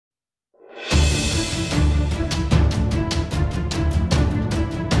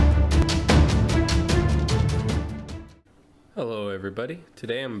everybody.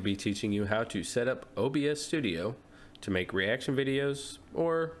 Today I'm going to be teaching you how to set up OBS Studio to make reaction videos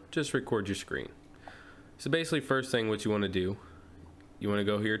or just record your screen. So basically, first thing what you want to do, you want to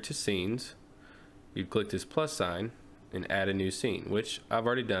go here to scenes. You'd click this plus sign and add a new scene, which I've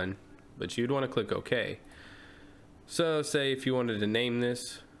already done, but you'd want to click OK. So say if you wanted to name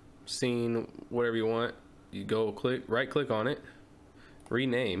this scene whatever you want, you go right click on it,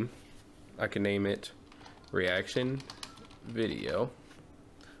 rename. I can name it reaction video.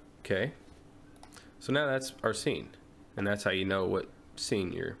 Okay, so now that's our scene, and that's how you know what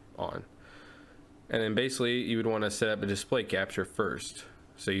scene you're on. And then basically you would want to set up a display capture first.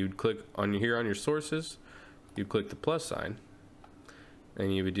 So you'd click on here on your sources, you'd click the plus sign,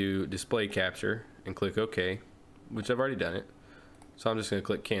 and you would do display capture and click OK, which I've already done it. So I'm just going to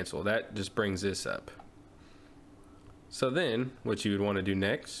click cancel. That just brings this up. So then what you would want to do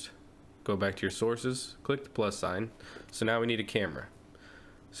next, go back to your sources, click the plus sign. So now we need a camera.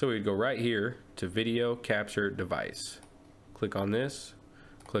 So we'd go right here to video capture device. Click on this,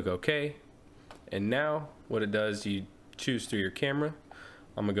 click OK. And now what it does, you choose through your camera.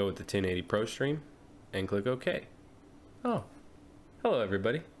 I'm gonna go with the 1080 Pro Stream and click OK. Oh, hello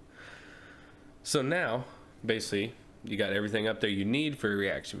everybody. So now basically you got everything up there you need for a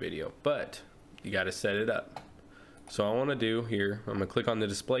reaction video, but you got to set it up. So I want to do here, I'm gonna click on the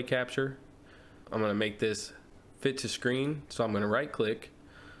display capture. I'm gonna make this fit to screen. So I'm gonna right click,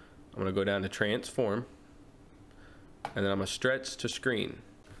 I'm gonna go down to transform, and then I'm gonna stretch to screen.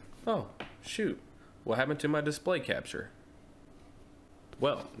 Oh shoot, what happened to my display capture?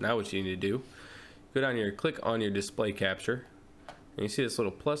 Well, now what you need to do, go down here, click on your display capture, and you see this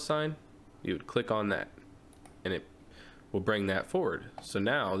little plus sign, you would click on that and it will bring that forward. So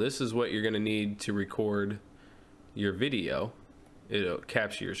now this is what you're gonna need to record your video. It'll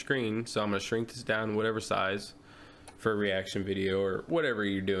capture your screen. So I'm gonna shrink this down whatever size for a reaction video or whatever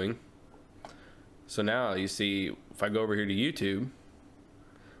you're doing. So now you see, if I go over here to YouTube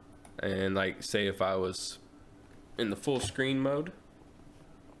and like say if I was in the full screen mode,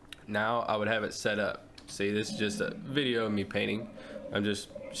 now I would have it set up. See, this is just a video of me painting. I'm just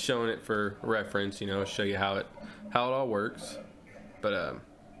showing it for reference, you know, show you how it all works. But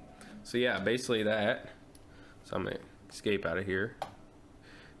so yeah, basically that. So I'm gonna escape out of here,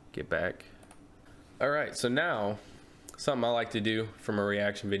 get back. All right, so now something I like to do for my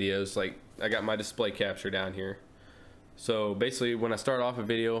reaction videos, like I got my display capture down here. So basically when I start off a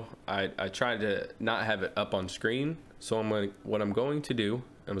video, I try to not have it up on screen. So what I'm going to do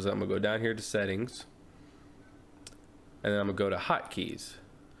is I'm gonna go down here to settings, and then I'm gonna go to hotkeys.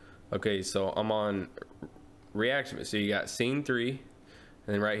 Okay, so I'm on reaction. So you got scene 3, and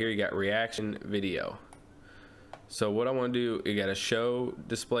then right here you got reaction video. So what I want to do, you got to show,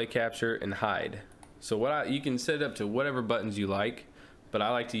 display capture, and hide. So you can set it up to whatever buttons you like, but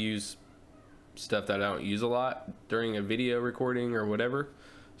I like to use stuff that I don't use a lot during a video recording or whatever.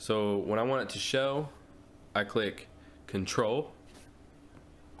 So when I want it to show, I click Control,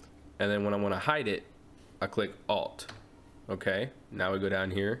 and then when I want to hide it, I click Alt. Okay, now we go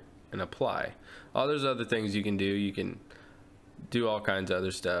down here and apply. Oh, there's other things you can do. You can do all kinds of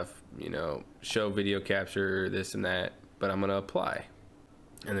other stuff, you know, show video capture, this and that, but I'm gonna apply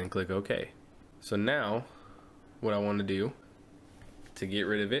and then click OK. So now what I want to do to get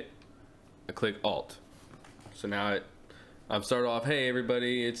rid of it, I click Alt. So now I'm started off, hey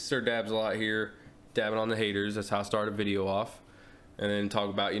everybody, it's Sir Dabs a lot here, dabbing on the haters. That's how I start a video off, and then talk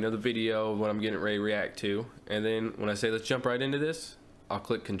about, you know, the video, what I'm getting ready to react to. And then when I say let's jump right into this, I'll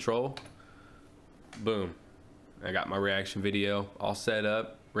click Control, boom, I got my reaction video all set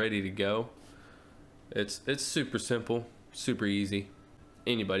up, ready to go. It's super simple, super easy.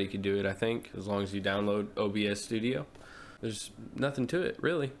 Anybody could do it, I think, as long as you download OBS Studio. There's nothing to it,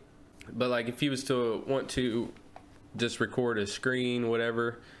 really. But like if you was to want to just record a screen,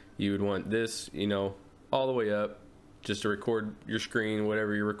 whatever, you would want this, you know, all the way up, just to record your screen,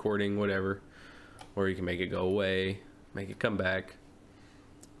 whatever you're recording, whatever. Or you can make it go away, make it come back,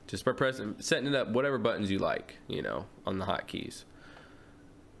 just by setting it up whatever buttons you like, you know, on the hotkeys.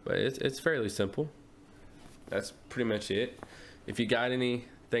 But it's fairly simple. That's pretty much it. If you got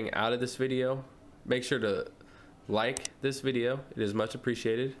anything out of this video, make sure to like this video. It is much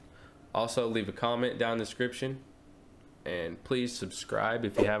appreciated. Also leave a comment down in the description, and please subscribe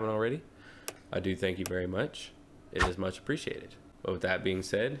if you haven't already. I do thank you very much. It is much appreciated. But with that being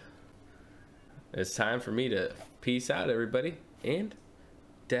said, it's time for me to peace out, everybody, and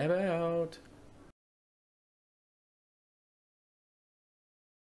dab out.